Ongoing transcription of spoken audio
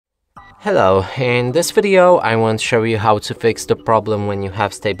Hello, in this video I want to show you how to fix the problem when you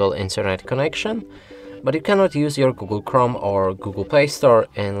have stable internet connection, but you cannot use your Google Chrome or Google Play Store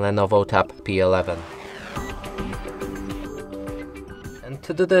in Lenovo Tab P11. And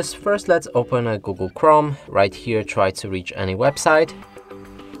to do this, first let's open a Google Chrome. Right here, try to reach any website.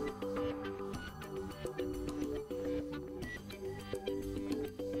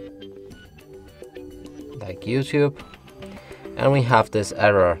 Like YouTube. And we have this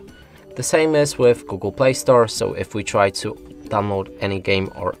error. The same is with Google Play Store, so if we try to download any game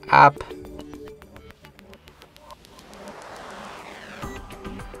or app,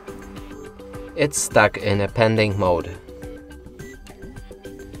 it's stuck in a pending mode.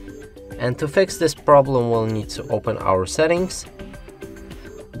 And to fix this problem, we'll need to open our settings,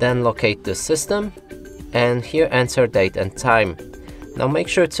 then locate the system, and here enter date and time. Now make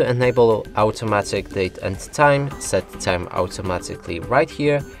sure to enable automatic date and time, set the time automatically right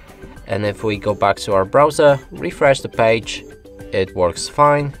here. And if we go back to our browser, refresh the page, it works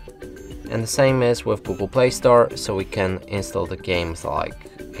fine. And the same is with Google Play Store, so we can install the games like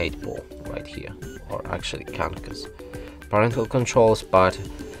 8-Ball right here, or actually can't because parental controls, but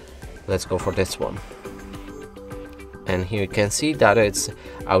let's go for this one. And here you can see that it's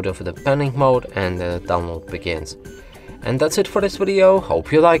out of the pending mode and the download begins. And that's it for this video.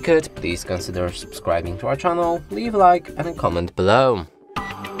 Hope you like it. Please consider subscribing to our channel, leave a like and a comment below.